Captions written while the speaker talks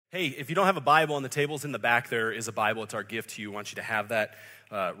Hey, if you don't have a Bible on the tables in the back, there is a Bible. It's our gift to you. I want you to have that,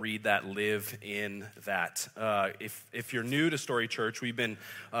 read that, live in that. If you're new to Story Church, we've been,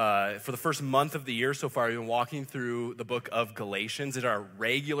 for the first month of the year so far, we've been walking through the book of Galatians. It's our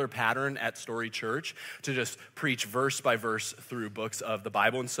regular pattern at Story Church to just preach verse by verse through books of the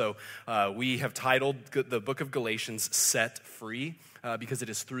Bible. And so we have titled the book of Galatians, Set Free. Because it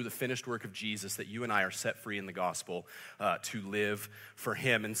is through the finished work of Jesus that you and I are set free in the gospel to live for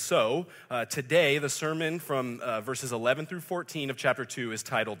him. And so today, the sermon from verses 11 through 14 of chapter 2 is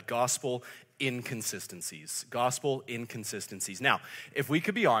titled Gospel Inconsistencies. Gospel Inconsistencies. Now, if we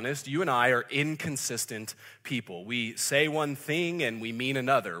could be honest, you and I are inconsistent people. We say one thing and we mean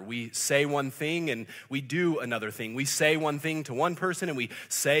another. We say one thing and we do another thing. We say one thing to one person and we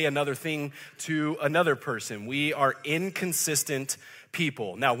say another thing to another person. We are inconsistent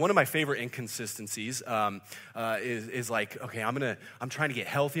people. Now, one of my favorite inconsistencies is like, okay, I'm trying to get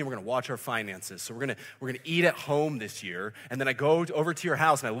healthy and we're gonna watch our finances. So we're gonna eat at home this year. And then I go over to your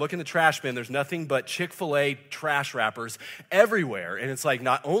house and I look in the trash bin. There's nothing but Chick-fil-A trash wrappers everywhere. And it's like,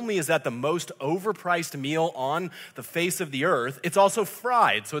 not only is that the most overpriced meal on the face of the earth, it's also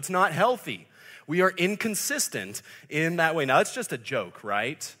fried, so it's not healthy. We are inconsistent in that way. Now, that's just a joke,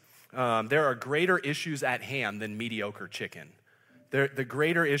 right? There are greater issues at hand than mediocre chicken. The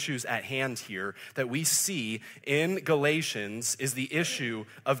greater issues at hand here that we see in Galatians is the issue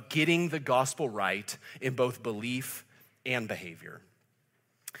of getting the gospel right in both belief and behavior.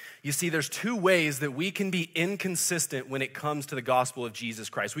 You see, there's two ways that we can be inconsistent when it comes to the gospel of Jesus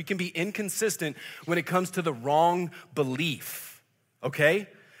Christ. We can be inconsistent when it comes to the wrong belief, okay?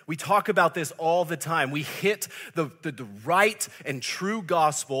 We talk about this all the time. We hit the right and true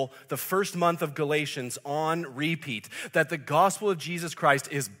gospel the first month of Galatians on repeat, that the gospel of Jesus Christ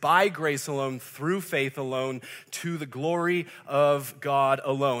is by grace alone, through faith alone, to the glory of God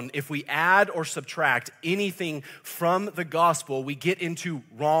alone. If we add or subtract anything from the gospel, we get into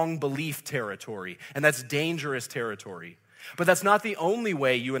wrong belief territory, and that's dangerous territory. But that's not the only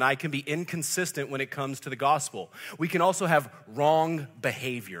way you and I can be inconsistent when it comes to the gospel. We can also have wrong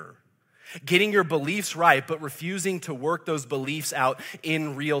behavior. Getting your beliefs right, but refusing to work those beliefs out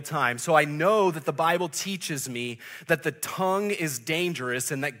in real time. So I know that the Bible teaches me that the tongue is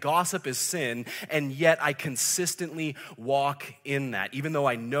dangerous and that gossip is sin, and yet I consistently walk in that, even though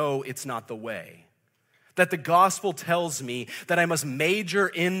I know it's not the way. That the gospel tells me that I must major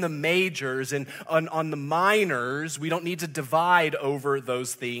in the majors, and on the minors, we don't need to divide over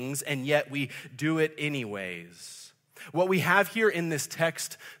those things, and yet we do it anyways. What we have here in this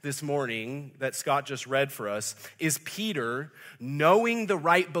text this morning that Scott just read for us is Peter knowing the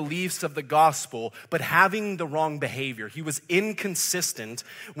right beliefs of the gospel, but having the wrong behavior. He was inconsistent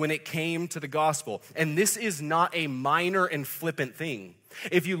when it came to the gospel. And this is not a minor and flippant thing.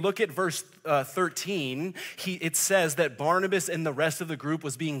 If you look at verse 13, it says that Barnabas and the rest of the group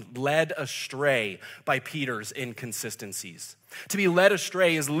was being led astray by Peter's inconsistencies. To be led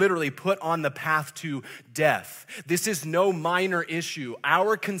astray is literally put on the path to death. This is no minor issue.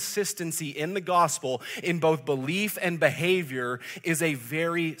 Our consistency in the gospel, in both belief and behavior, is a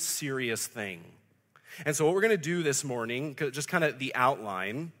very serious thing. And so what we're going to do this morning, just kind of the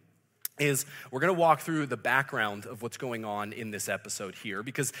outline, is we're going to walk through the background of what's going on in this episode here,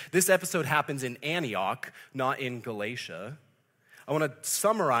 because this episode happens in Antioch, not in Galatia. I want to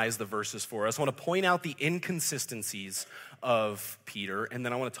summarize the verses for us. I want to point out the inconsistencies of Peter, and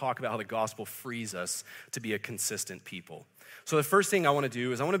then I want to talk about how the gospel frees us to be a consistent people. So the first thing I want to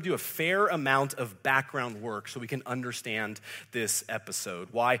do is I want to do a fair amount of background work so we can understand this episode,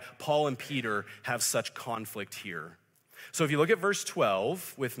 why Paul and Peter have such conflict here. So if you look at verse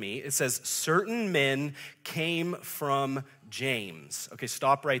 12 with me, it says, certain men came from James. Okay,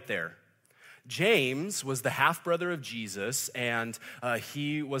 stop right there. James was the half-brother of Jesus, and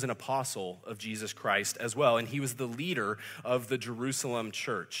he was an apostle of Jesus Christ as well, and he was the leader of the Jerusalem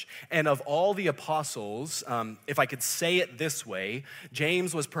church. And of all the apostles, if I could say it this way,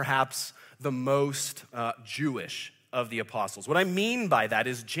 James was perhaps the most Jewish of the apostles. What I mean by that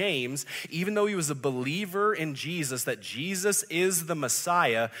is James, even though he was a believer in Jesus, that Jesus is the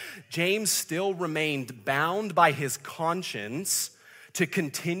Messiah, James still remained bound by his conscience to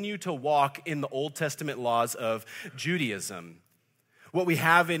continue to walk in the Old Testament laws of Judaism. What we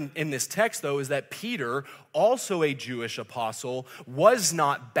have in this text, though, is that Peter, also a Jewish apostle, was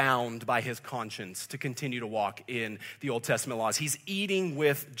not bound by his conscience to continue to walk in the Old Testament laws. He's eating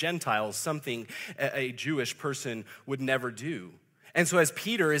with Gentiles, something a Jewish person would never do. And so as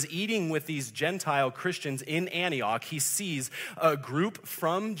Peter is eating with these Gentile Christians in Antioch, he sees a group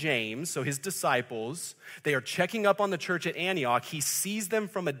from James, so his disciples. They are checking up on the church at Antioch. He sees them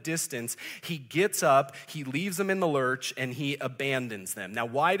from a distance. He gets up, he leaves them in the lurch, and he abandons them. Now,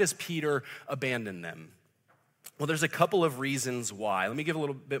 why does Peter abandon them? Well, there's a couple of reasons why. Let me give a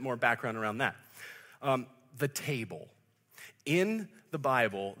little bit more background around that. The table. In the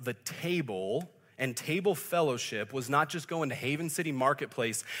Bible, the table and table fellowship was not just going to Haven City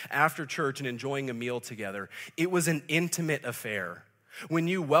Marketplace after church and enjoying a meal together. It was an intimate affair. When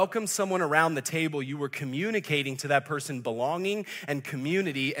you welcomed someone around the table, you were communicating to that person belonging and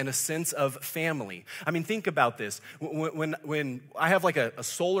community and a sense of family. I mean, think about this. When I have like a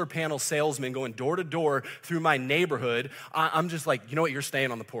solar panel salesman going door to door through my neighborhood, I'm just like, you know what, you're staying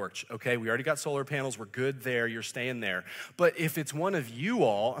on the porch, okay? We already got solar panels, we're good there, you're staying there. But if it's one of you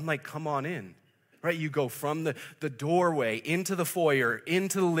all, I'm like, come on in. Right, you go from the doorway into the foyer,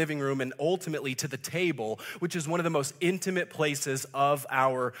 into the living room, and ultimately to the table, which is one of the most intimate places of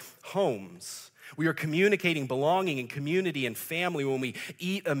our homes. We are communicating belonging and community and family when we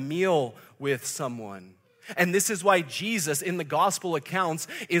eat a meal with someone. And this is why Jesus, in the gospel accounts,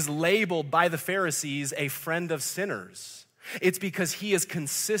 is labeled by the Pharisees a friend of sinners. It's because he is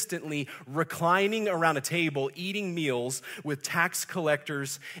consistently reclining around a table, eating meals with tax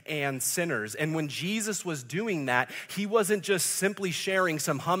collectors and sinners. And when Jesus was doing that, he wasn't just simply sharing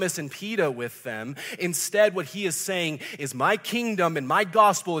some hummus and pita with them. Instead, what he is saying is, my kingdom and my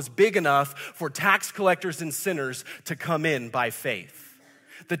gospel is big enough for tax collectors and sinners to come in by faith.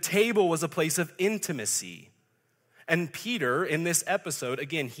 The table was a place of intimacy. And Peter, in this episode,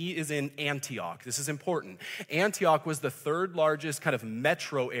 again, he is in Antioch. This is important. Antioch was the third largest kind of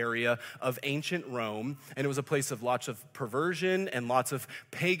metro area of ancient Rome, and it was a place of lots of perversion and lots of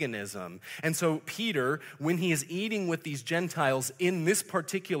paganism. And so Peter, when he is eating with these Gentiles in this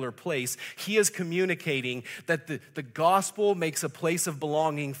particular place, he is communicating that the gospel makes a place of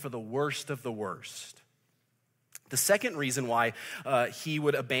belonging for the worst of the worst. The second reason why he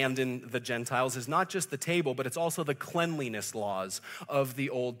would abandon the Gentiles is not just the table, but it's also the cleanliness laws of the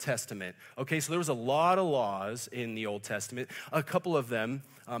Old Testament. Okay, so there was a lot of laws in the Old Testament. A couple of them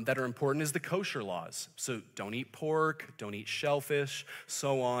that are important is the kosher laws. So don't eat pork, don't eat shellfish,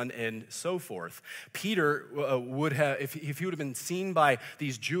 so on and so forth. Peter would have, if he would have been seen by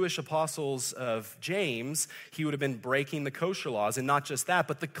these Jewish apostles of James, he would have been breaking the kosher laws, and not just that,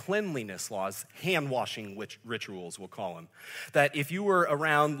 but the cleanliness laws, hand-washing rituals, we'll call them. That if you were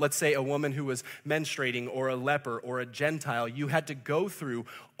around, let's say, a woman who was menstruating or a leper or a Gentile, you had to go through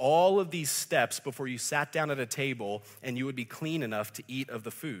all of these steps before you sat down at a table and you would be clean enough to eat of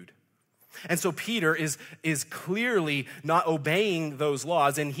the food. And so Peter is clearly not obeying those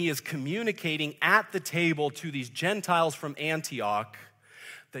laws, and he is communicating at the table to these Gentiles from Antioch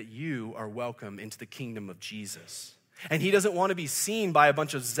that you are welcome into the kingdom of Jesus. And he doesn't want to be seen by a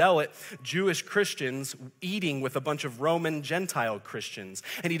bunch of zealot Jewish Christians eating with a bunch of Roman Gentile Christians.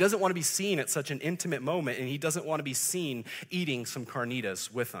 And he doesn't want to be seen at such an intimate moment, and he doesn't want to be seen eating some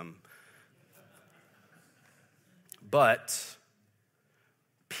carnitas with them. But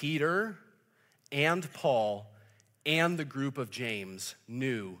Peter and Paul and the group of James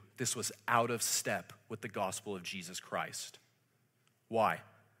knew this was out of step with the gospel of Jesus Christ. Why?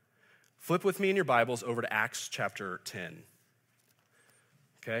 Flip with me in your Bibles over to Acts chapter 10.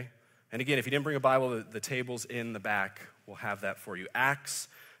 Okay? And again, if you didn't bring a Bible, the table's in the back. We'll have that for you. Acts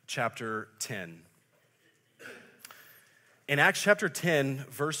chapter 10. In Acts chapter 10,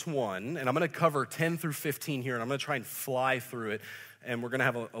 verse 1, and I'm going to cover 10 through 15 here, and I'm going to try and fly through it, and we're going to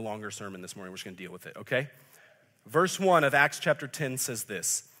have a longer sermon this morning. We're just going to deal with it, okay? Verse 1 of Acts chapter 10 says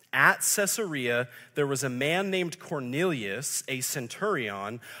this: At Caesarea, there was a man named Cornelius, a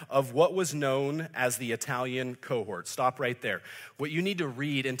centurion of what was known as the Italian cohort. Stop right there. What you need to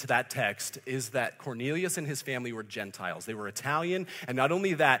read into that text is that Cornelius and his family were Gentiles. They were Italian, and not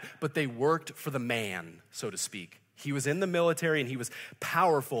only that, but they worked for the man, so to speak. He was in the military, and he was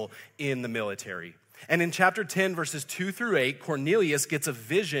powerful in the military. And in chapter 10, verses 2 through 8, Cornelius gets a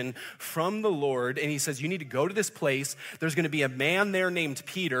vision from the Lord, and he says, you need to go to this place. There's going to be a man there named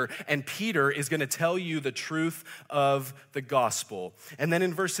Peter, and Peter is going to tell you the truth of the gospel. And then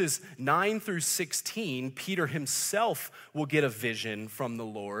in verses 9 through 16, Peter himself will get a vision from the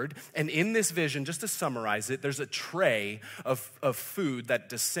Lord. And in this vision, just to summarize it, there's a tray of food that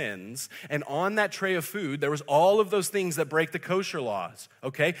descends. And on that tray of food, there was all of those things that break the kosher laws,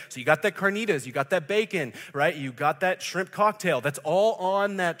 okay? So you got that carnitas, you got that bacon, right? You got that shrimp cocktail. That's all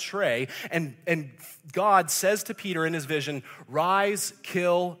on that tray. And God says to Peter in his vision, rise,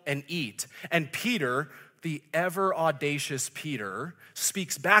 kill, and eat. And Peter, the ever audacious Peter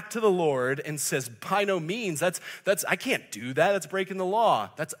speaks back to the Lord and says, by no means, that's I can't do that. That's breaking the law.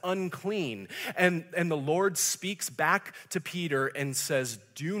 That's unclean. And the Lord speaks back to Peter and says,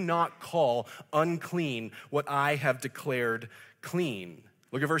 do not call unclean what I have declared clean.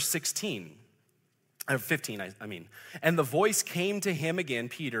 Look at verse 15, I mean. And the voice came to him again,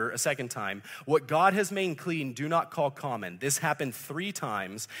 Peter, a second time. What God has made clean, do not call common. This happened 3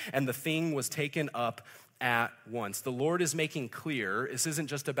 times, and the thing was taken up at once. The Lord is making clear, this isn't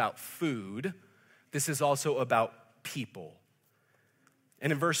just about food. This is also about people.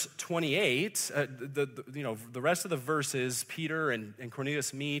 And in verse 28, the rest of the verses, Peter and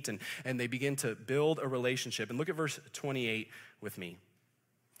Cornelius meet, and they begin to build a relationship. And look at verse 28 with me.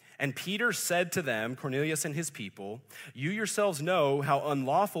 And Peter said to them, Cornelius and his people, you yourselves know how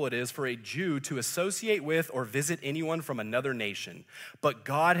unlawful it is for a Jew to associate with or visit anyone from another nation. But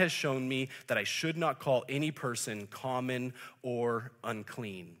God has shown me that I should not call any person common or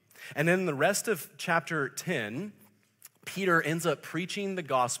unclean. And then the rest of chapter 10, Peter ends up preaching the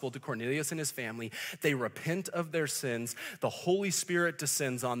gospel to Cornelius and his family. They repent of their sins. The Holy Spirit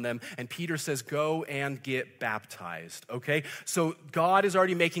descends on them. And Peter says, go and get baptized. Okay? So God is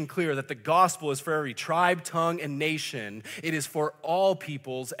already making clear that the gospel is for every tribe, tongue, and nation. It is for all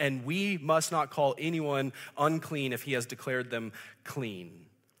peoples. And we must not call anyone unclean if he has declared them clean.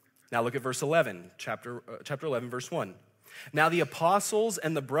 Now look at verse 11, chapter 11, verse 1. Now the apostles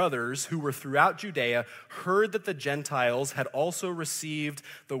and the brothers who were throughout Judea heard that the Gentiles had also received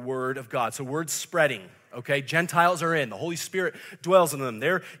the word of God. So word's spreading, okay? Gentiles are in. The Holy Spirit dwells in them.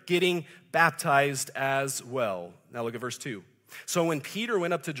 They're getting baptized as well. Now look at verse 2. So when Peter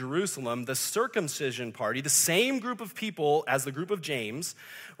went up to Jerusalem, the circumcision party, the same group of people as the group of James,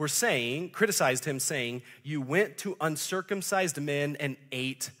 criticized him, saying, you went to uncircumcised men and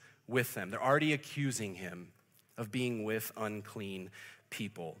ate with them. They're already accusing him of being with unclean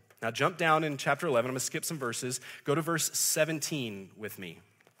people. Now jump down in chapter 11. I'm going to skip some verses. Go to verse 17 with me.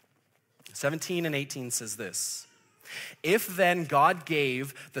 17 and 18 says this. If then God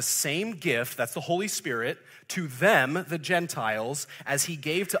gave the same gift, that's the Holy Spirit, to them, the Gentiles, as he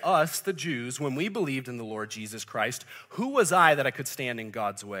gave to us, the Jews, when we believed in the Lord Jesus Christ, who was I that I could stand in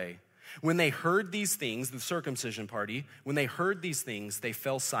God's way? When they heard these things, the circumcision party, when they heard these things, they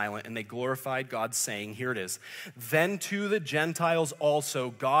fell silent and they glorified God, saying, here it is, then to the Gentiles also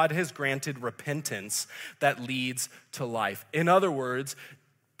God has granted repentance that leads to life. In other words,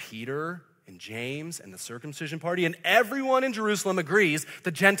 Peter and James and the circumcision party and everyone in Jerusalem agrees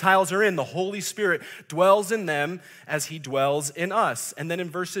the Gentiles are in. The Holy Spirit dwells in them as he dwells in us. And then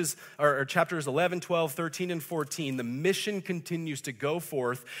in chapters 11, 12, 13, and 14, the mission continues to go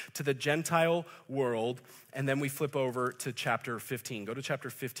forth to the Gentile world. And then we flip over to chapter 15. Go to chapter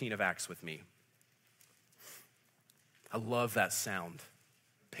 15 of Acts with me. I love that sound.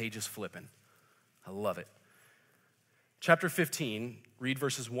 Pages flipping. I love it. Chapter 15, read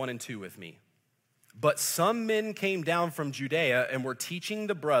verses 1 and 2 with me. But some men came down from Judea and were teaching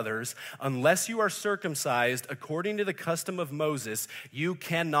the brothers, unless you are circumcised according to the custom of Moses, you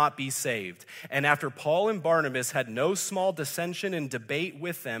cannot be saved. And after Paul and Barnabas had no small dissension and debate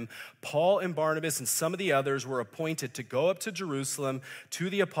with them, Paul and Barnabas and some of the others were appointed to go up to Jerusalem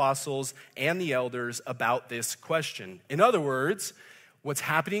to the apostles and the elders about this question. In other words, what's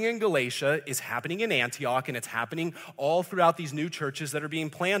happening in Galatia is happening in Antioch, and it's happening all throughout these new churches that are being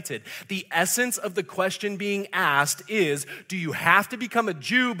planted. The essence of the question being asked is, do you have to become a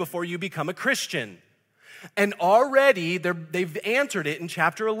Jew before you become a Christian? And already they've answered it in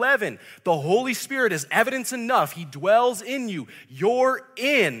chapter 11. The Holy Spirit is evidence enough. He dwells in you. You're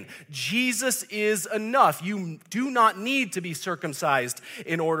in. Jesus is enough. You do not need to be circumcised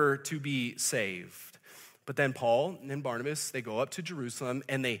in order to be saved. But then Paul and Barnabas, they go up to Jerusalem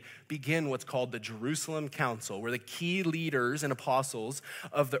and they begin what's called the Jerusalem Council, where the key leaders and apostles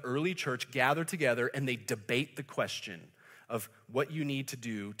of the early church gather together and they debate the question of what you need to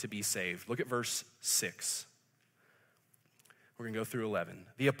do to be saved. Look at verse 6. We're going to go through 11.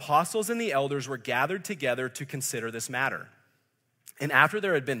 The apostles and the elders were gathered together to consider this matter. And after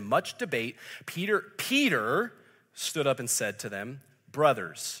there had been much debate, Peter stood up and said to them,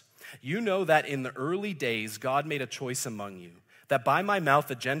 brothers, you know that in the early days God made a choice among you, that by my mouth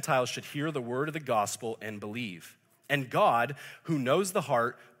the Gentiles should hear the word of the gospel and believe. And God, who knows the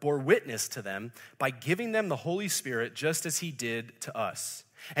heart, bore witness to them by giving them the Holy Spirit just as he did to us.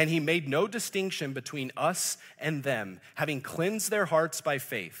 And he made no distinction between us and them, having cleansed their hearts by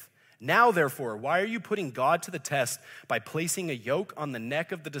faith. Now, therefore, why are you putting God to the test by placing a yoke on the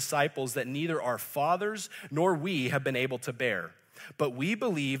neck of the disciples that neither our fathers nor we have been able to bear? But we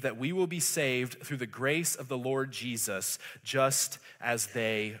believe that we will be saved through the grace of the Lord Jesus, just as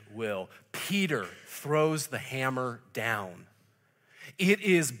they will. Peter throws the hammer down. It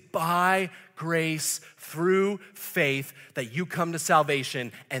is by grace through faith that you come to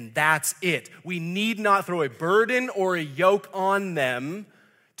salvation, and that's it. We need not throw a burden or a yoke on them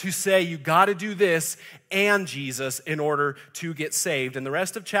to say you got to do this and Jesus in order to get saved. And the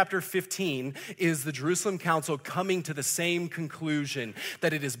rest of chapter 15 is the Jerusalem Council coming to the same conclusion,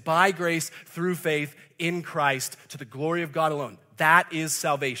 that it is by grace through faith in Christ to the glory of God alone. That is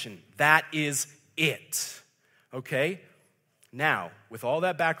salvation. That is it. Okay? Now, with all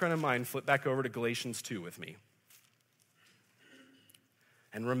that background in mind, flip back over to Galatians 2 with me.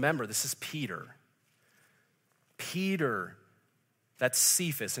 And remember, this is Peter. Peter, that's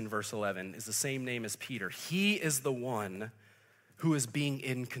Cephas in verse 11, is the same name as Peter. He is the one who is being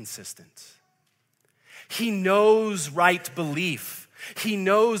inconsistent. He knows right belief. He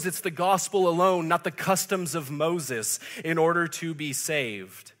knows it's the gospel alone, not the customs of Moses, in order to be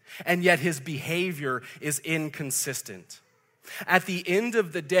saved. And yet his behavior is inconsistent. At the end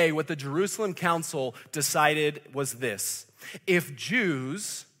of the day, what the Jerusalem Council decided was this: if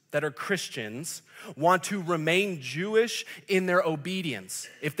Jews that are Christians want to remain Jewish in their obedience,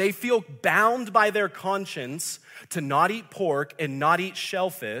 if they feel bound by their conscience to not eat pork and not eat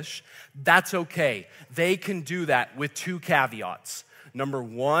shellfish, that's okay. They can do that with two caveats. Number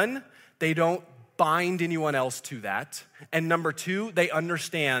one, they don't bind anyone else to that. And number two, they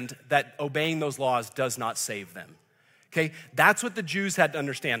understand that obeying those laws does not save them. Okay, that's what the Jews had to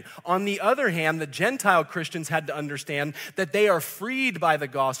understand. On the other hand, the Gentile Christians had to understand that they are freed by the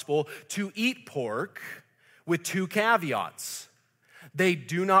gospel to eat pork with two caveats. They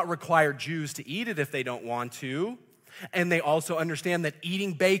do not require Jews to eat it if they don't want to, and they also understand that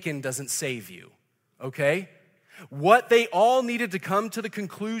eating bacon doesn't save you, okay? What they all needed to come to the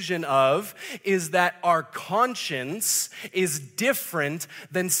conclusion of is that our conscience is different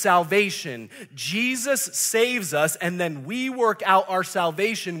than salvation. Jesus saves us, and then we work out our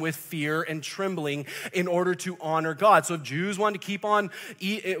salvation with fear and trembling in order to honor God. So if Jews wanted to keep on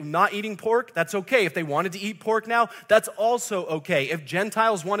not eating pork, that's okay. If they wanted to eat pork now, that's also okay. If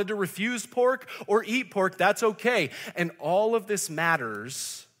Gentiles wanted to refuse pork or eat pork, that's okay. And all of this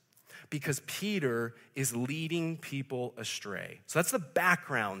matters because Peter is leading people astray. So that's the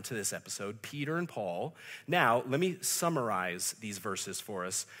background to this episode, Peter and Paul. Now, let me summarize these verses for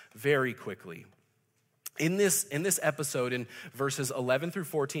us very quickly. In this episode, in verses 11 through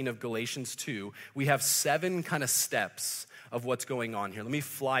 14 of Galatians 2, we have 7 kind of steps of what's going on here. Let me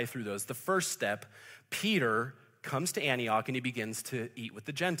fly through those. The first step, Peter comes to Antioch and he begins to eat with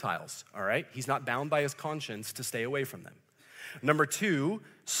the Gentiles, all right? He's not bound by his conscience to stay away from them. Number 2,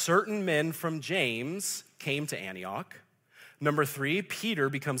 certain men from James came to Antioch. Number 3, Peter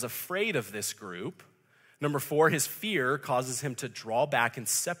becomes afraid of this group. Number 4, his fear causes him to draw back and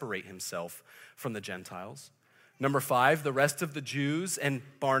separate himself from the Gentiles. Number 5, the rest of the Jews and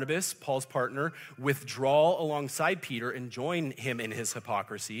Barnabas, Paul's partner, withdraw alongside Peter and join him in his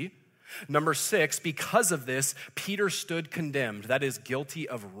hypocrisy. Number 6, because of this, Peter stood condemned, that is, guilty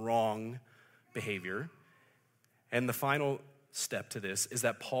of wrong behavior. And the final step to this is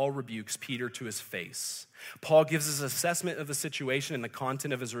that Paul rebukes Peter to his face. Paul gives his assessment of the situation and the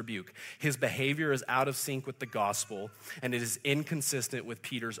content of his rebuke. His behavior is out of sync with the gospel, and it is inconsistent with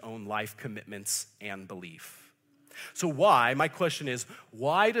Peter's own life commitments and belief. So my question is,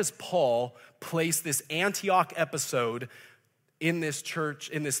 why does Paul place this Antioch episode in this church,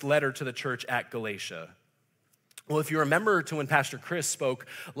 in this letter to the church at Galatia? Well, if you remember to when Pastor Chris spoke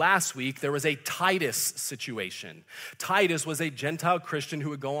last week, there was a Titus situation. Titus was a Gentile Christian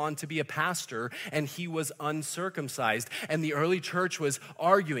who would go on to be a pastor, and he was uncircumcised. And the early church was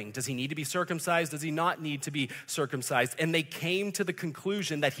arguing, does he need to be circumcised? Does he not need to be circumcised? And they came to the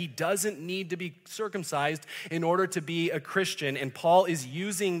conclusion that he doesn't need to be circumcised in order to be a Christian. And Paul is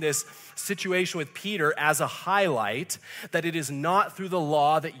using this situation with Peter as a highlight that it is not through the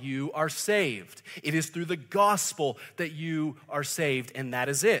law that you are saved. It is through the gospel that you are saved, and that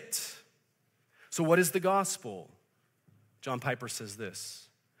is it. So what is the gospel? John Piper says this: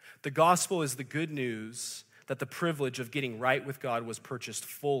 the gospel is the good news that the privilege of getting right with God was purchased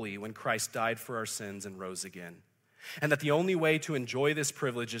fully when Christ died for our sins and rose again. And that the only way to enjoy this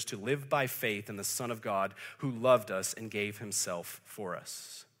privilege is to live by faith in the Son of God who loved us and gave himself for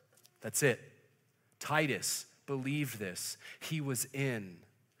us. That's it. Titus believed this. He was in.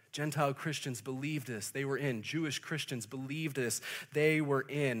 Gentile Christians believed this. They were in. Jewish Christians believed this. They were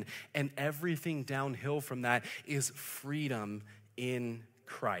in. And everything downhill from that is freedom in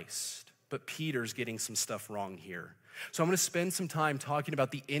Christ. But Peter's getting some stuff wrong here. So I'm going to spend some time talking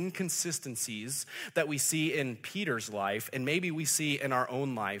about the inconsistencies that we see in Peter's life and maybe we see in our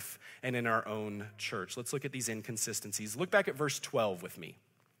own life and in our own church. Let's look at these inconsistencies. Look back at verse 12 with me.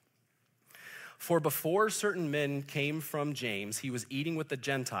 For before certain men came from James, he was eating with the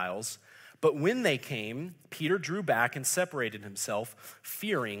Gentiles, but when they came, Peter drew back and separated himself,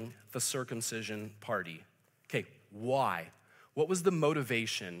 fearing the circumcision party. Okay, why? What was the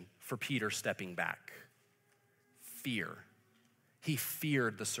motivation for Peter stepping back? Fear. He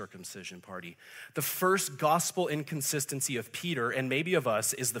feared the circumcision party. The first gospel inconsistency of Peter, and maybe of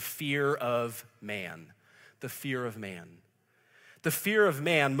us, is the fear of man. The fear of man. The fear of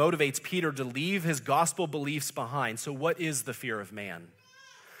man motivates Peter to leave his gospel beliefs behind. So what is the fear of man?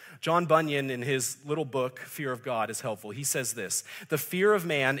 John Bunyan, in his little book, Fear of God, is helpful. He says this: the fear of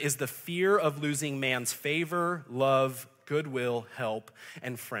man is the fear of losing man's favor, love, goodwill, help,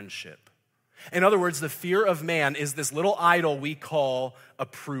 and friendship. In other words, the fear of man is this little idol we call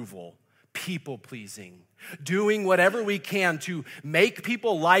approval, people-pleasing, doing whatever we can to make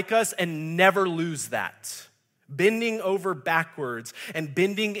people like us and never lose that. Bending over backwards and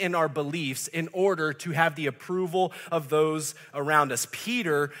bending in our beliefs in order to have the approval of those around us.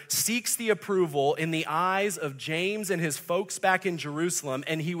 Peter seeks the approval in the eyes of James and his folks back in Jerusalem,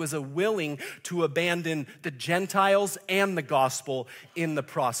 and he was willing to abandon the Gentiles and the gospel in the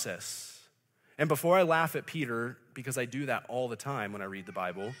process. And before I laugh at Peter, because I do that all the time when I read the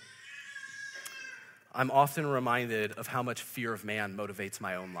Bible, I'm often reminded of how much fear of man motivates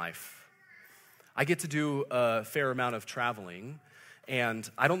my own life. I get to do a fair amount of traveling, and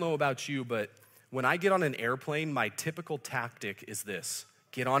I don't know about you, but when I get on an airplane, my typical tactic is this: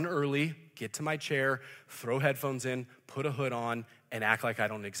 get on early, get to my chair, throw headphones in, put a hood on, and act like I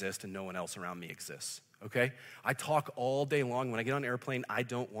don't exist and no one else around me exists, okay? I talk all day long. When I get on an airplane, I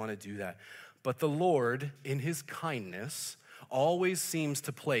don't want to do that. But the Lord, in his kindness, always seems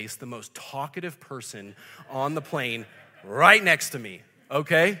to place the most talkative person on the plane right next to me,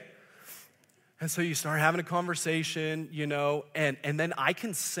 okay? And so you start having a conversation, and then I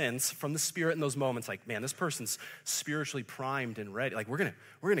can sense from the Spirit in those moments, like, man, this person's spiritually primed and ready. Like, we're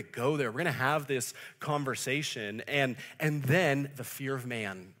gonna go there. We're gonna have this conversation, and then the fear of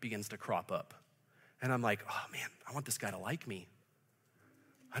man begins to crop up. And I'm like, oh man, I want this guy to like me.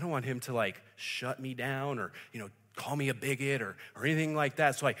 I don't want him to shut me down or, call me a bigot or anything like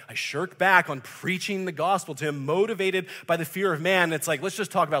that. So I shirk back on preaching the gospel to him, motivated by the fear of man. It's like, let's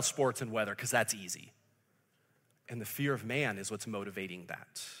just talk about sports and weather because that's easy. And the fear of man is what's motivating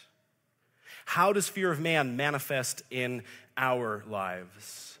that. How does fear of man manifest in our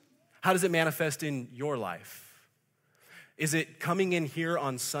lives? How does it manifest in your life? Is it coming in here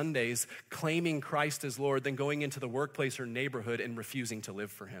on Sundays, claiming Christ as Lord, then going into the workplace or neighborhood and refusing to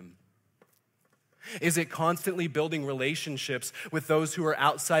live for him? Is it constantly building relationships with those who are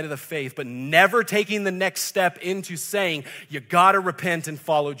outside of the faith, but never taking the next step into saying, you gotta repent and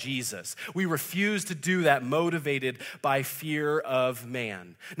follow Jesus? We refuse to do that, motivated by fear of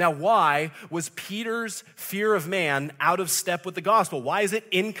man. Now, why was Peter's fear of man out of step with the gospel? Why is it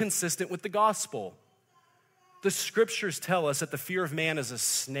inconsistent with the gospel? The scriptures tell us that the fear of man is a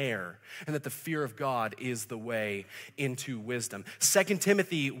snare and that the fear of God is the way into wisdom. 2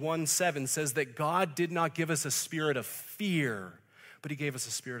 Timothy 1:7 says that God did not give us a spirit of fear, but he gave us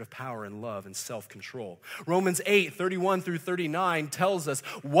a spirit of power and love and self-control. Romans 8:31-39 tells us,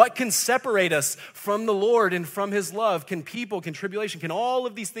 what can separate us from the Lord and from his love? Can people, can tribulation, can all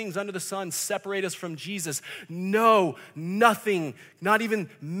of these things under the sun separate us from Jesus? No, nothing, not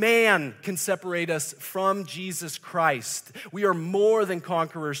even man can separate us from Jesus Christ. We are more than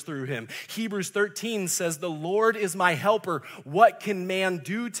conquerors through him. Hebrews 13 says, the Lord is my helper. What can man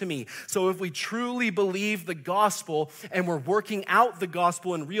do to me? So if we truly believe the gospel and we're working out the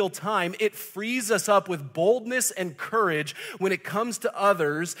gospel in real time, it frees us up with boldness and courage when it comes to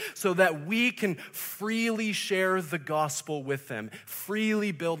others so that we can freely share the gospel with them,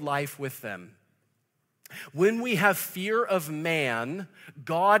 freely build life with them. When we have fear of man,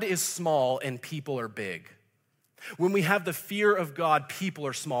 God is small and people are big. When we have the fear of God, people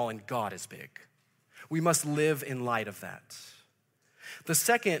are small and God is big. We must live in light of that. The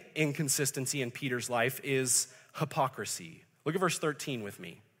second inconsistency in Peter's life is hypocrisy. Look at verse 13 with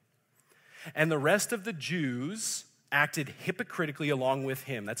me. And the rest of the Jews acted hypocritically along with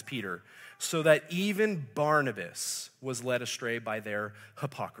him, that's Peter, so that even Barnabas was led astray by their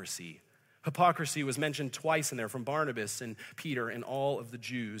hypocrisy. Hypocrisy was mentioned twice in there from Barnabas and Peter and all of the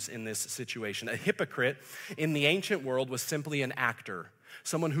Jews in this situation. A hypocrite in the ancient world was simply an actor,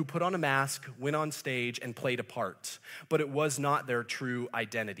 someone who put on a mask, went on stage, and played a part, but it was not their true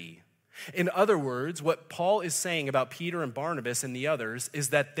identity. In other words, what Paul is saying about Peter and Barnabas and the others is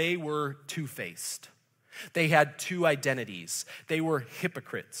that they were two-faced. They had two identities. They were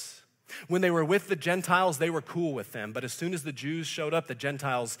hypocrites. When they were with the Gentiles, they were cool with them. But as soon as the Jews showed up, the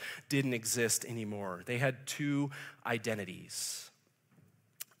Gentiles didn't exist anymore. They had two identities.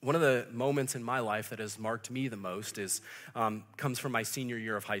 One of the moments in my life that has marked me the most comes from my senior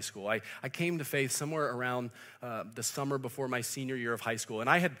year of high school. I came to faith somewhere around the summer before my senior year of high school. And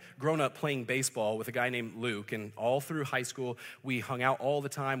I had grown up playing baseball with a guy named Luke. And all through high school, we hung out all the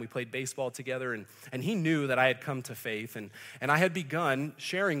time. We played baseball together. And he knew that I had come to faith. And I had begun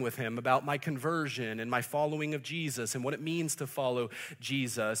sharing with him about my conversion and my following of Jesus and what it means to follow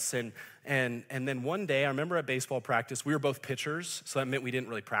Jesus. And then one day, I remember at baseball practice, we were both pitchers, so that meant we didn't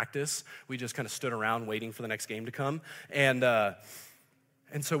really practice. We just kind of stood around waiting for the next game to come. And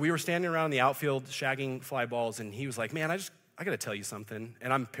so we were standing around in the outfield shagging fly balls, and he was like, man, I got to tell you something.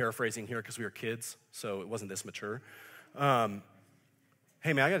 And I'm paraphrasing here because we were kids, so it wasn't this mature. Hey, man,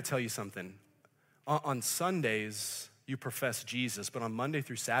 I got to tell you something. On Sundays, you profess Jesus, but on Monday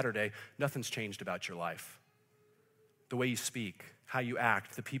through Saturday, nothing's changed about your life. The way you speak, how you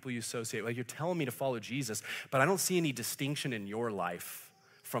act, the people you associate with. You're telling me to follow Jesus, but I don't see any distinction in your life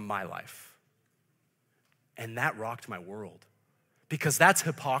from my life. And that rocked my world. Because that's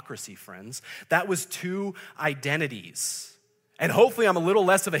hypocrisy, friends. That was two identities. And hopefully I'm a little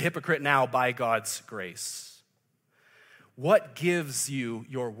less of a hypocrite now by God's grace. What gives you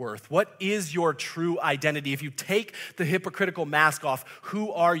your worth? What is your true identity? If you take the hypocritical mask off,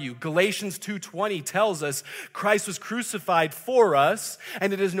 who are you? Galatians 2:20 tells us Christ was crucified for us,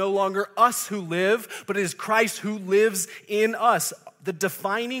 and it is no longer us who live, but it is Christ who lives in us. The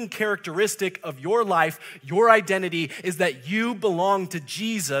defining characteristic of your life, your identity, is that you belong to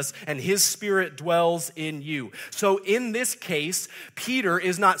Jesus and his Spirit dwells in you. So in this case, Peter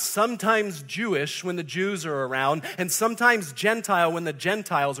is not sometimes Jewish when the Jews are around and sometimes Gentile when the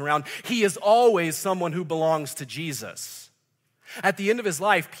Gentiles are around. He is always someone who belongs to Jesus. At the end of his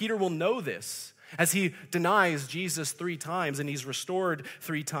life, Peter will know this. As he denies Jesus 3 times and he's restored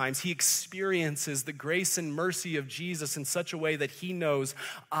 3 times, he experiences the grace and mercy of Jesus in such a way that he knows,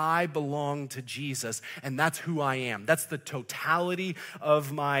 I belong to Jesus, and that's who I am. That's the totality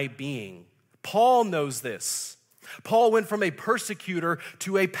of my being. Paul knows this. Paul went from a persecutor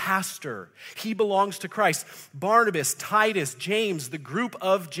to a pastor. He belongs to Christ. Barnabas, Titus, James, the group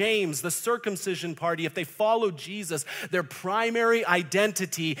of James, the circumcision party, if they follow Jesus, their primary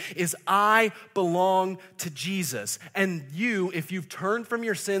identity is I belong to Jesus. And you, if you've turned from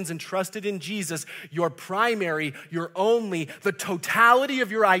your sins and trusted in Jesus, your primary, your only, the totality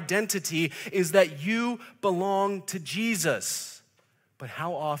of your identity is that you belong to Jesus. But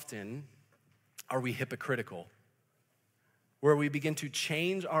how often are we hypocritical? Where we begin to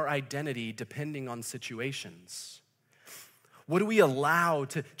change our identity depending on situations. What do we allow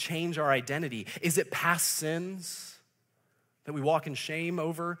to change our identity? Is it past sins that we walk in shame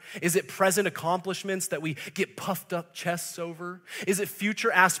over? Is it present accomplishments that we get puffed up chests over? Is it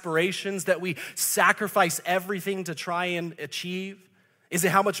future aspirations that we sacrifice everything to try and achieve? Is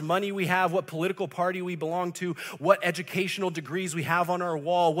it how much money we have, what political party we belong to, what educational degrees we have on our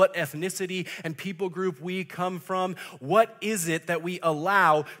wall, what ethnicity and people group we come from? What is it that we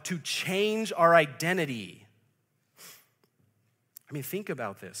allow to change our identity? I mean, think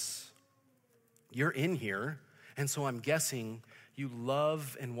about this. You're in here, and so I'm guessing you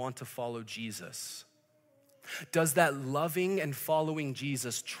love and want to follow Jesus. Does that loving and following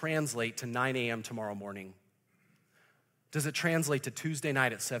Jesus translate to 9 a.m. tomorrow morning? Does it translate to Tuesday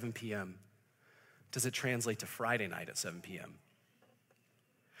night at 7 p.m.? Does it translate to Friday night at 7 p.m.?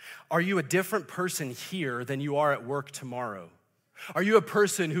 Are you a different person here than you are at work tomorrow? Are you a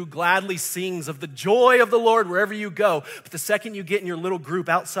person who gladly sings of the joy of the Lord wherever you go, but the second you get in your little group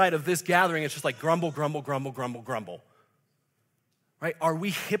outside of this gathering, it's just like grumble, grumble, grumble, grumble, grumble? Right? Are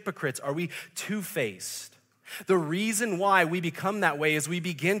we hypocrites? Are we two-faced? The reason why we become that way is we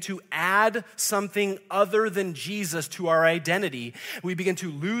begin to add something other than Jesus to our identity. We begin to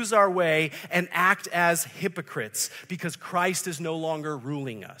lose our way and act as hypocrites because Christ is no longer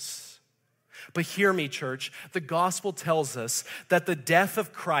ruling us. But hear me, church, the gospel tells us that the death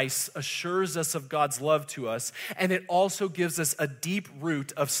of Christ assures us of God's love to us, and it also gives us a deep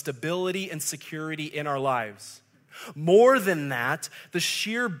root of stability and security in our lives. More than that, the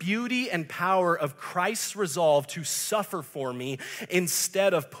sheer beauty and power of Christ's resolve to suffer for me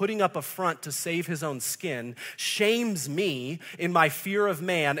instead of putting up a front to save his own skin shames me in my fear of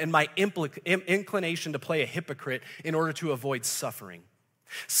man and my inclination to play a hypocrite in order to avoid suffering.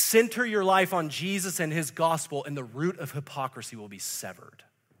 Center your life on Jesus and his gospel, and the root of hypocrisy will be severed.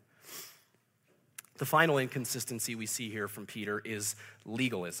 The final inconsistency we see here from Peter is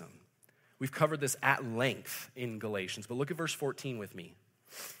legalism. We've covered this at length in Galatians, but look at verse 14 with me.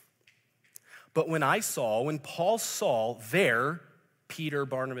 But when Paul saw Peter,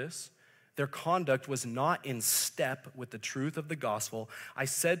 Barnabas, their conduct was not in step with the truth of the gospel, I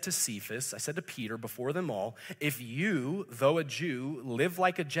said to Peter before them all, if you, though a Jew, live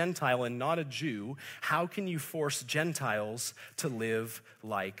like a Gentile and not a Jew, how can you force Gentiles to live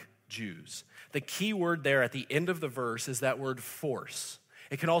like Jews? The key word there at the end of the verse is that word force.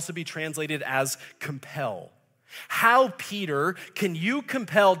 It can also be translated as compel. How, Peter, can you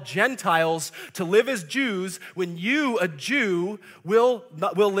compel Gentiles to live as Jews when you, a Jew, will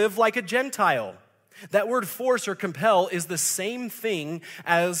live like a Gentile? That word force or compel is the same thing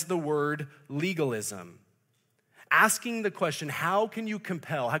as the word legalism. Asking the question, how can you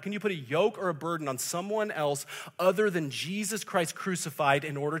compel, how can you put a yoke or a burden on someone else other than Jesus Christ crucified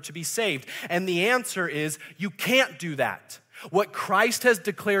in order to be saved? And the answer is, you can't do that. What Christ has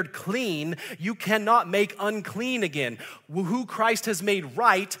declared clean, you cannot make unclean again. Who Christ has made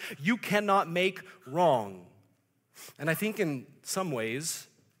right, you cannot make wrong. And I think in some ways,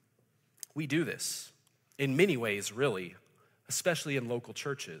 we do this. In many ways, really, especially in local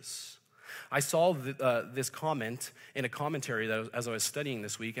churches. I saw this comment in a commentary as I was studying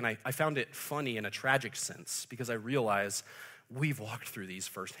this week, and I found it funny in a tragic sense because I realized we've walked through these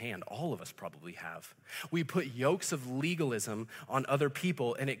firsthand. All of us probably have. We put yokes of legalism on other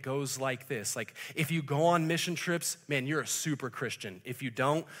people, and it goes like this. Like, if you go on mission trips, man, you're a super Christian. If you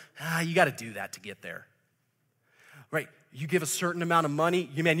don't, you got to do that to get there. Right? You give a certain amount of money,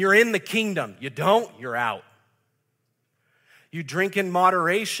 you're in the kingdom. You don't, you're out. You drink in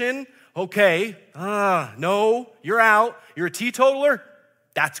moderation, okay, no, you're out. You're a teetotaler,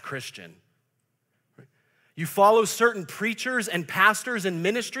 that's Christian. You follow certain preachers and pastors and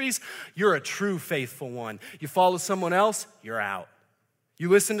ministries, you're a true faithful one. You follow someone else, you're out. You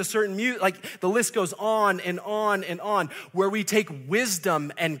listen to certain music, like the list goes on and on and on, where we take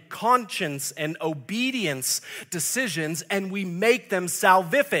wisdom and conscience and obedience decisions and we make them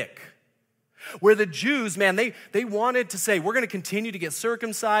salvific. Where the Jews, man, they wanted to say, we're going to continue to get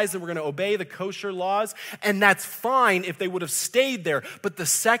circumcised and we're going to obey the kosher laws, and that's fine if they would have stayed there. But the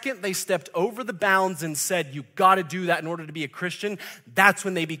second they stepped over the bounds and said, you got to do that in order to be a Christian, that's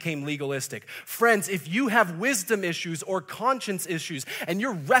when they became legalistic. Friends, if you have wisdom issues or conscience issues and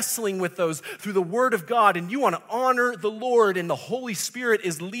you're wrestling with those through the Word of God and you want to honor the Lord and the Holy Spirit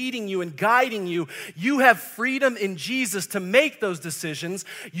is leading you and guiding you, you have freedom in Jesus to make those decisions.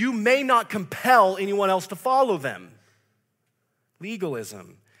 You may not compel anyone else to follow them.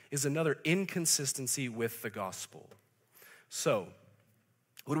 Legalism is another inconsistency with the gospel. So,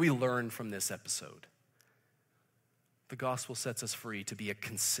 what do we learn from this episode? The gospel sets us free to be a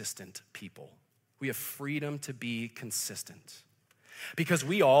consistent people. We have freedom to be consistent. Because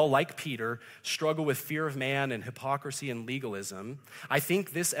we all, like Peter, struggle with fear of man and hypocrisy and legalism, I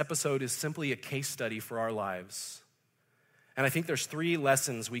think this episode is simply a case study for our lives. And I think there's 3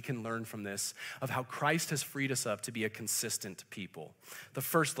 lessons we can learn from this of how Christ has freed us up to be a consistent people. The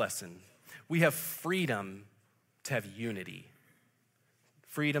first lesson, we have freedom to have unity.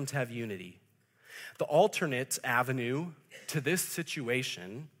 Freedom to have unity. The alternate avenue to this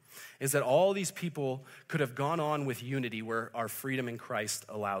situation is that all these people could have gone on with unity where our freedom in Christ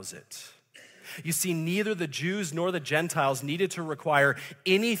allows it. You see, neither the Jews nor the Gentiles needed to require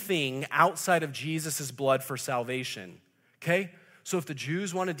anything outside of Jesus' blood for salvation. Okay? So if the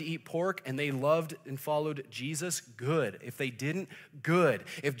Jews wanted to eat pork and they loved and followed Jesus, good. If they didn't, good.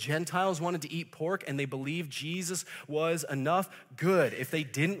 If Gentiles wanted to eat pork and they believed Jesus was enough, good. If they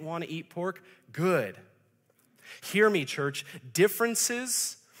didn't want to eat pork, good. Hear me, church.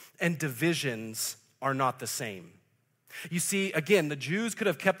 Differences and divisions are not the same. You see, again, the Jews could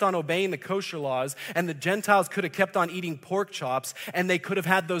have kept on obeying the kosher laws, and the Gentiles could have kept on eating pork chops, and they could have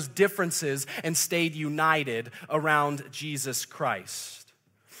had those differences and stayed united around Jesus Christ.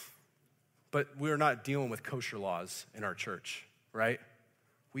 But we're not dealing with kosher laws in our church, right?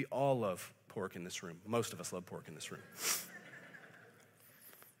 We all love pork in this room. Most of us love pork in this room.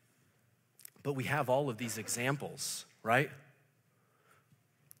 But we have all of these examples, right?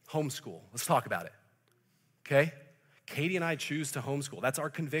 Homeschool. Let's talk about it, okay? Katie and I choose to homeschool. That's our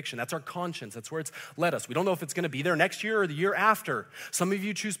conviction. That's our conscience. That's where it's led us. We don't know if it's going to be there next year or the year after. Some of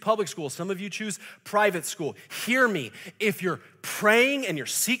you choose public school. Some of you choose private school. Hear me. If you're praying and you're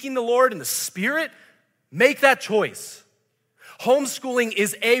seeking the Lord in the Spirit, make that choice. Homeschooling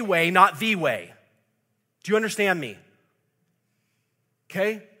is a way, not the way. Do you understand me?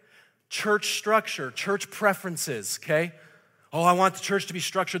 Okay? Church structure, church preferences, okay? Oh, I want the church to be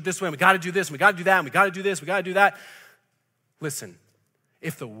structured this way, and we got to do this, and we got to do that, and we got to do this, we got to do that. Listen,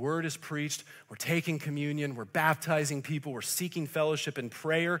 if the word is preached, we're taking communion, we're baptizing people, we're seeking fellowship and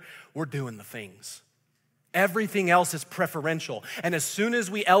prayer, we're doing the things. Everything else is preferential. And as soon as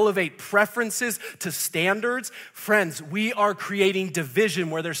we elevate preferences to standards, friends, we are creating division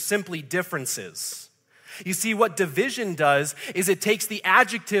where there's simply differences. You see, what division does is it takes the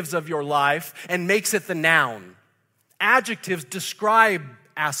adjectives of your life and makes it the noun. Adjectives describe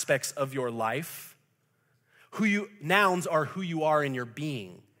aspects of your life. Nouns are who you are in your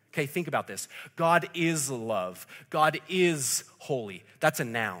being. Okay, think about this. God is love. God is holy. That's a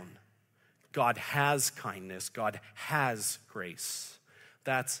noun. God has kindness. God has grace.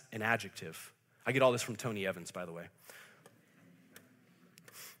 That's an adjective. I get all this from Tony Evans, by the way.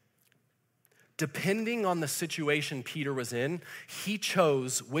 Depending on the situation Peter was in, he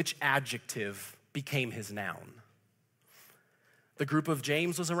chose which adjective became his noun. The group of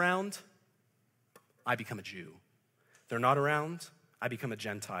James was around, I become a Jew. They're not around, I become a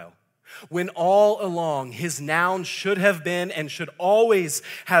Gentile. When all along his noun should have been and should always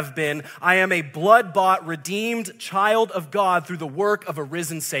have been, I am a blood-bought, redeemed child of God through the work of a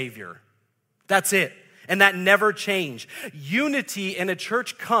risen Savior. That's it. And that never changed. Unity in a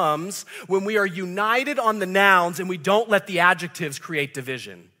church comes when we are united on the nouns and we don't let the adjectives create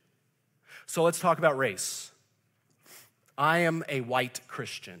division. So let's talk about race. I am a white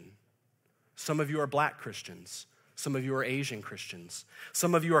Christian. Some of you are black Christians. Some of you are Asian Christians.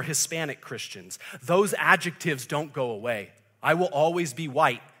 Some of you are Hispanic Christians. Those adjectives don't go away. I will always be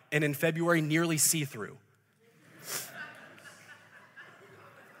white, and in February, nearly see-through.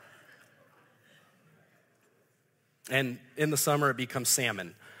 And in the summer, it becomes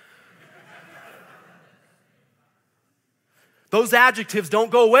salmon. Those adjectives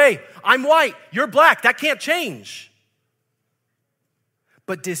don't go away. I'm white, you're black, that can't change.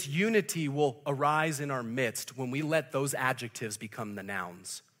 But disunity will arise in our midst when we let those adjectives become the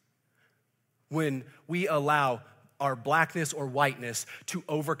nouns. When we allow our blackness or whiteness to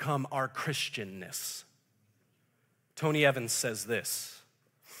overcome our Christianness. Tony Evans says this.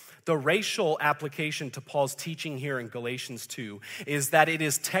 The racial application to Paul's teaching here in Galatians 2 is that it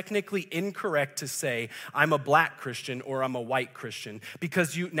is technically incorrect to say, I'm a black Christian or I'm a white Christian,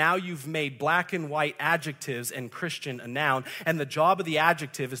 because you've made black and white adjectives and Christian a noun, and the job of the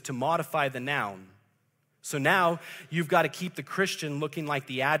adjective is to modify the noun. So now you've got to keep the Christian looking like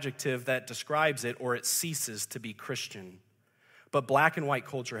the adjective that describes it, or it ceases to be Christian. But black and white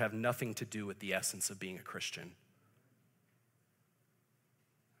culture have nothing to do with the essence of being a Christian.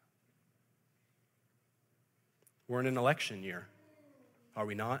 We're in an election year, are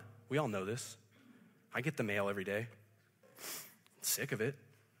we not? We all know this. I get the mail every day. I'm sick of it.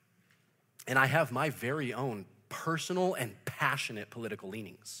 And I have my very own personal and passionate political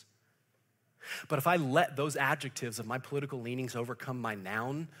leanings. But if I let those adjectives of my political leanings overcome my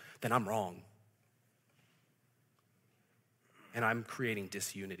noun, then I'm wrong. And I'm creating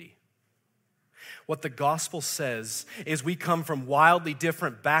disunity. What the gospel says is we come from wildly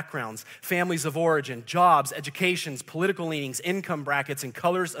different backgrounds, families of origin, jobs, educations, political leanings, income brackets, and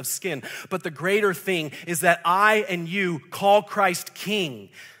colors of skin. But the greater thing is that I and you call Christ King.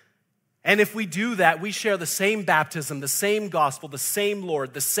 And if we do that, we share the same baptism, the same gospel, the same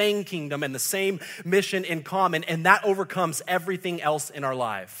Lord, the same kingdom, and the same mission in common, and that overcomes everything else in our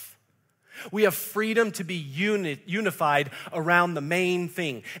life. We have freedom to be unified around the main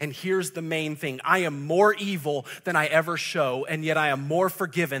thing. And here's the main thing. I am more evil than I ever show, and yet I am more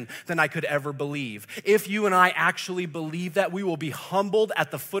forgiven than I could ever believe. If you and I actually believe that, we will be humbled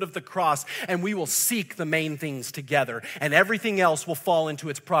at the foot of the cross, and we will seek the main things together, and everything else will fall into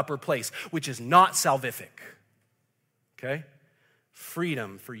its proper place, which is not salvific. Okay?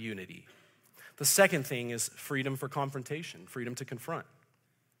 Freedom for unity. The second thing is freedom for confrontation, freedom to confront.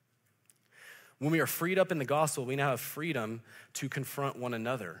 When we are freed up in the gospel, we now have freedom to confront one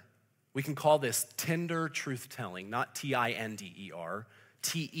another. We can call this tender truth-telling, not T-I-N-D-E-R,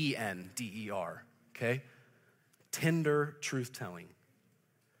 T-E-N-D-E-R, okay? Tender truth-telling.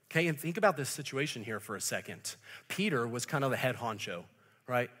 Okay, and think about this situation here for a second. Peter was kind of the head honcho,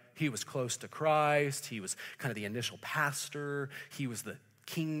 right? He was close to Christ. He was kind of the initial pastor. He was the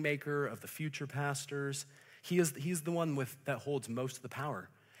kingmaker of the future pastors. He's the one that holds most of the power.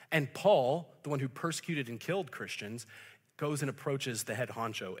 And Paul, the one who persecuted and killed Christians, goes and approaches the head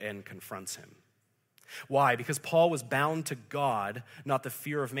honcho and confronts him. Why? Because Paul was bound to God, not the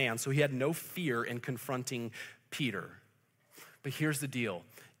fear of man, so he had no fear in confronting Peter. But here's the deal.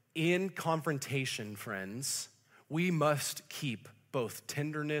 In confrontation, friends, we must keep both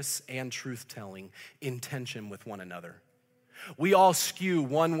tenderness and truth-telling in tension with one another. We all skew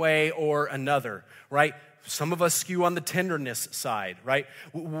one way or another, right? Some of us skew on the tenderness side, right?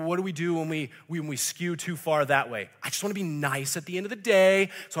 What do we do when we skew too far that way? I just want to be nice at the end of the day,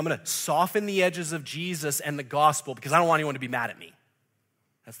 so I'm going to soften the edges of Jesus and the gospel because I don't want anyone to be mad at me.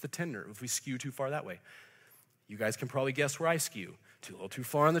 That's the tender, if we skew too far that way. You guys can probably guess where I skew. A little too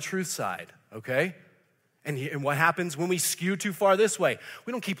far on the truth side, okay? And what happens when we skew too far this way?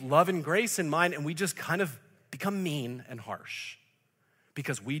 We don't keep love and grace in mind, and we just kind of become mean and harsh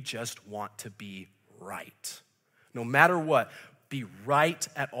because we just want to be right. No matter what, be right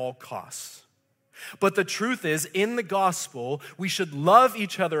at all costs. But the truth is, in the gospel, we should love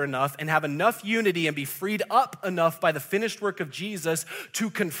each other enough and have enough unity and be freed up enough by the finished work of Jesus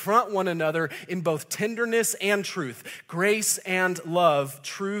to confront one another in both tenderness and truth, grace and love,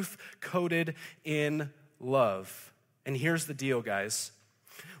 truth coded in love. And here's the deal, guys.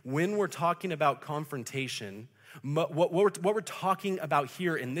 When we're talking about confrontation, what we're talking about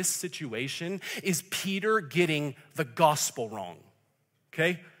here in this situation is Peter getting the gospel wrong,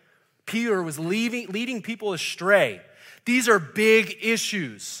 okay? Peter was leading people astray. These are big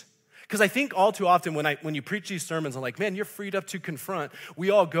issues. Because I think all too often when you preach these sermons, I'm like, man, you're freed up to confront. We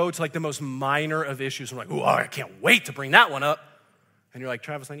all go to like the most minor of issues. I'm like, oh, I can't wait to bring that one up. And you're like,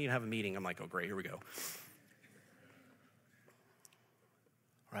 Travis, I need to have a meeting. I'm like, oh, great, here we go.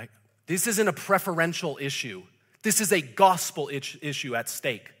 Right? This isn't a preferential issue. This is a gospel issue at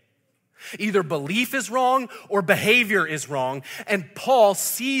stake. Either belief is wrong or behavior is wrong. And Paul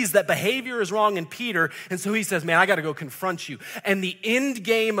sees that behavior is wrong in Peter, and so he says, man, I got to go confront you. And the end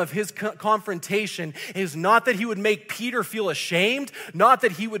game of his confrontation is not that he would make Peter feel ashamed, not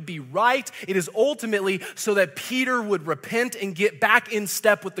that he would be right. It is ultimately so that Peter would repent and get back in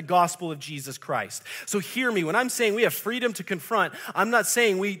step with the gospel of Jesus Christ. So hear me, when I'm saying we have freedom to confront, I'm not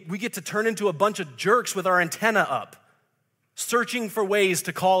saying we get to turn into a bunch of jerks with our antenna up, searching for ways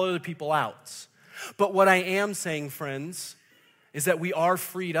to call other people out. But what I am saying, friends, is that we are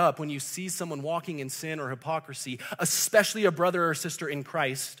freed up when you see someone walking in sin or hypocrisy, especially a brother or sister in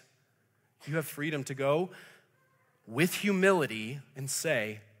Christ. You have freedom to go with humility and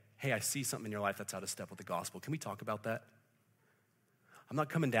say, hey, I see something in your life that's out of step with the gospel. Can we talk about that? I'm not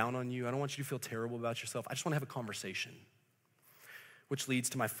coming down on you. I don't want you to feel terrible about yourself. I just want to have a conversation, which leads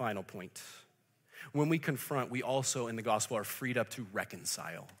to my final point. When we confront, we also in the gospel are freed up to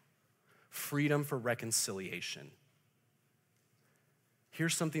reconcile. Freedom for reconciliation.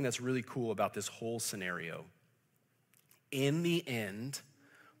 Here's something that's really cool about this whole scenario. In the end,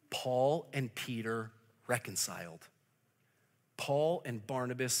 Paul and Peter reconciled. Paul and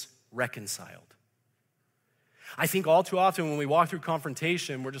Barnabas reconciled. I think all too often when we walk through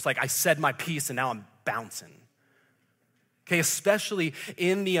confrontation, we're just like, I said my piece and now I'm bouncing. Okay, especially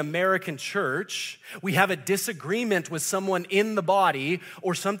in the American church, we have a disagreement with someone in the body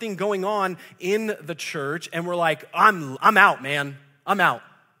or something going on in the church, and we're like, I'm out, man. I'm out.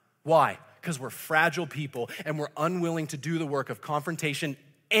 Why? Because we're fragile people and we're unwilling to do the work of confrontation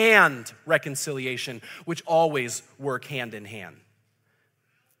and reconciliation, which always work hand in hand.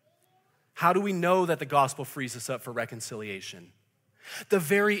 How do we know that the gospel frees us up for reconciliation? The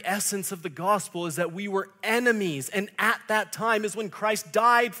very essence of the gospel is that we were enemies, and at that time is when Christ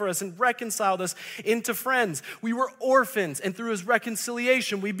died for us and reconciled us into friends. We were orphans, and through his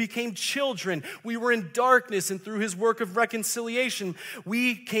reconciliation, we became children. We were in darkness, and through his work of reconciliation,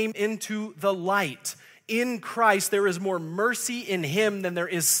 we came into the light. In Christ, there is more mercy in him than there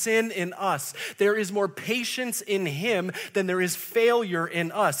is sin in us. There is more patience in him than there is failure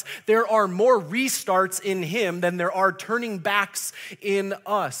in us. There are more restarts in him than there are turning backs in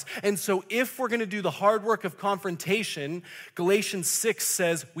us. And so if we're going to do the hard work of confrontation, Galatians 6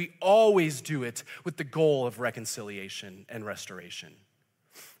 says we always do it with the goal of reconciliation and restoration.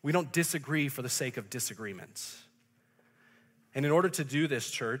 We don't disagree for the sake of disagreements. And in order to do this,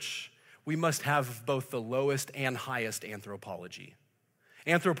 church, we must have both the lowest and highest anthropology.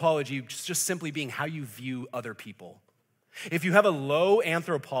 Anthropology just simply being how you view other people. If you have a low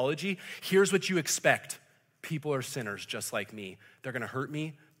anthropology, here's what you expect. People are sinners just like me. They're going to hurt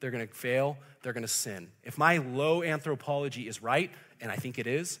me. They're going to fail. They're going to sin. If my low anthropology is right, and I think it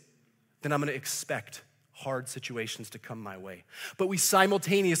is, then I'm going to expect hard situations to come my way. But we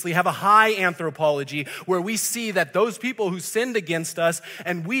simultaneously have a high anthropology where we see that those people who sinned against us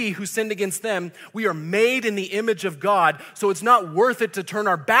and we who sinned against them, we are made in the image of God, so it's not worth it to turn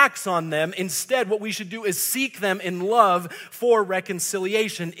our backs on them. Instead, what we should do is seek them in love for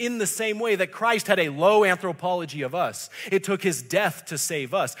reconciliation in the same way that Christ had a low anthropology of us. It took his death to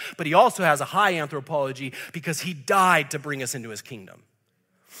save us, but he also has a high anthropology because he died to bring us into his kingdom.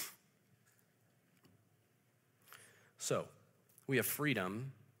 So, We have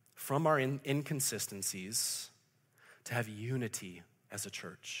freedom from our inconsistencies to have unity as a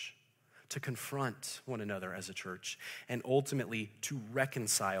church, to confront one another as a church, and ultimately to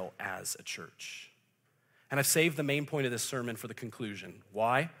reconcile as a church. And I've saved the main point of this sermon for the conclusion.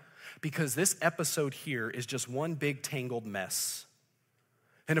 Why? Because this episode here is just one big tangled mess.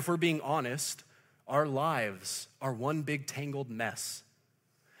 And if we're being honest, our lives are one big tangled mess.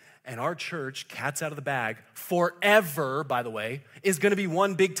 And our church, cat's out of the bag, forever, by the way, is going to be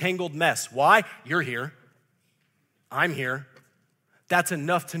one big tangled mess. Why? You're here. I'm here. That's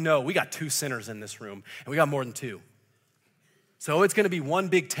enough to know we got 2 sinners in this room, and we got more than 2. So it's going to be one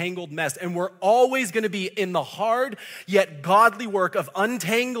big tangled mess, and we're always going to be in the hard yet godly work of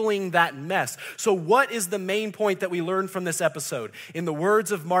untangling that mess. So what is the main point that we learned from this episode? In the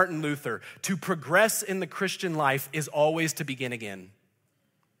words of Martin Luther, to progress in the Christian life is always to begin again.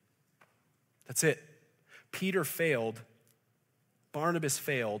 That's it. Peter failed. Barnabas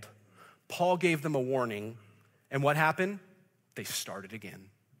failed. Paul gave them a warning. And what happened? They started again.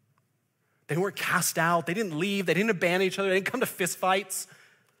 They weren't cast out. They didn't leave. They didn't abandon each other. They didn't come to fistfights.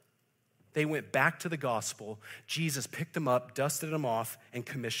 They went back to the gospel. Jesus picked them up, dusted them off, and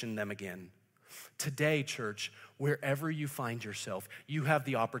commissioned them again. Today, church, wherever you find yourself, you have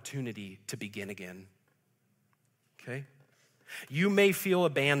the opportunity to begin again. Okay? You may feel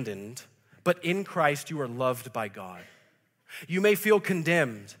abandoned, but in Christ you are loved by God. You may feel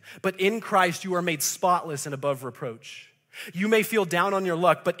condemned, but in Christ you are made spotless and above reproach. You may feel down on your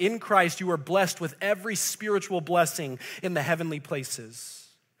luck, but in Christ you are blessed with every spiritual blessing in the heavenly places.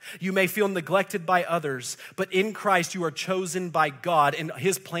 You may feel neglected by others, but in Christ you are chosen by God, and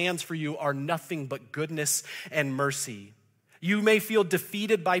his plans for you are nothing but goodness and mercy. You may feel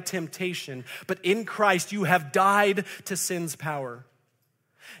defeated by temptation, but in Christ you have died to sin's power.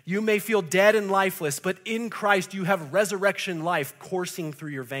 You may feel dead and lifeless, but in Christ you have resurrection life coursing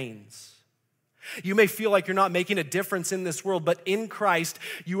through your veins. You may feel like you're not making a difference in this world, but in Christ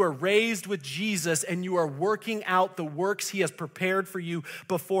you are raised with Jesus and you are working out the works he has prepared for you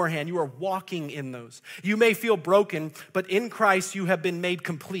beforehand. You are walking in those. You may feel broken, but in Christ you have been made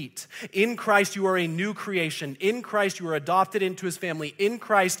complete. In Christ you are a new creation. In Christ you are adopted into his family. In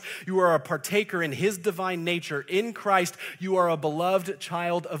Christ you are a partaker in his divine nature. In Christ you are a beloved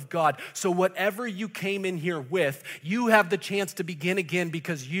child of God. So whatever you came in here with, you have the chance to begin again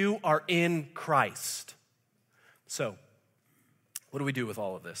because you are in Christ. So, what do we do with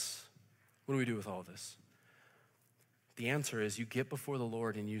all of this? What do we do with all of this? The answer is you get before the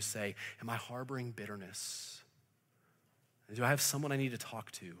Lord and you say, am I harboring bitterness? Do I have someone I need to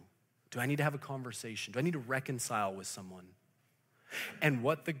talk to? Do I need to have a conversation? Do I need to reconcile with someone? And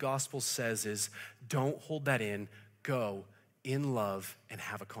what the gospel says is, don't hold that in. Go in love and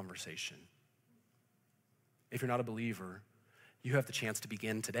have a conversation. If you're not a believer, you have the chance to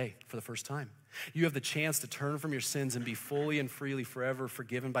begin today for the first time. You have the chance to turn from your sins and be fully and freely forever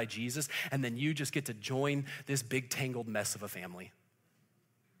forgiven by Jesus, and then you just get to join this big tangled mess of a family.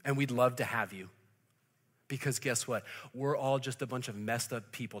 And we'd love to have you. Because guess what? We're all just a bunch of messed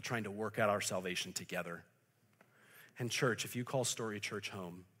up people trying to work out our salvation together. And church, if you call Story Church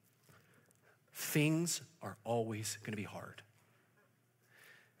home, things are always going to be hard.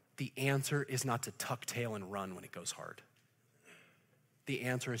 The answer is not to tuck tail and run when it goes hard. The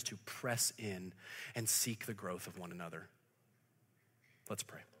answer is to press in and seek the growth of one another. Let's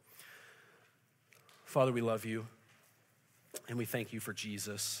pray. Father, we love you, and we thank you for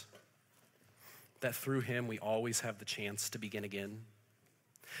Jesus, that through him we always have the chance to begin again,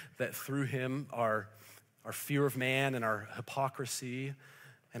 that through him our fear of man and our hypocrisy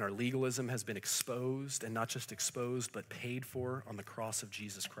and our legalism has been exposed, and not just exposed, but paid for on the cross of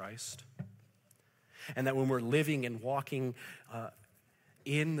Jesus Christ. And that when we're living and walking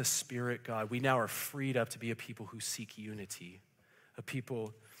in the Spirit, God, we now are freed up to be a people who seek unity, a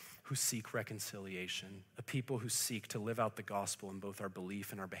people who seek reconciliation, a people who seek to live out the gospel in both our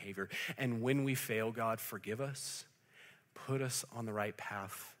belief and our behavior. And when we fail, God, forgive us, put us on the right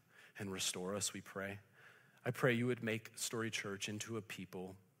path, and restore us, we pray. I pray you would make Story Church into a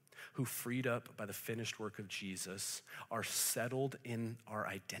people who, freed up by the finished work of Jesus, are settled in our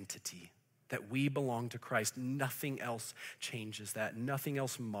identity, that we belong to Christ. Nothing else changes that. Nothing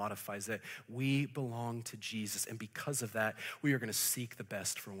else modifies that. We belong to Jesus. And because of that, we are going to seek the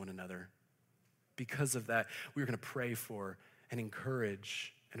best for one another. Because of that, we are going to pray for and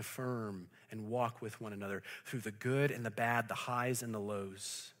encourage and affirm and walk with one another through the good and the bad, the highs and the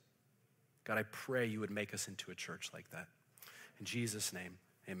lows. God, I pray you would make us into a church like that. In Jesus' name,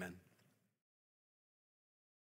 amen.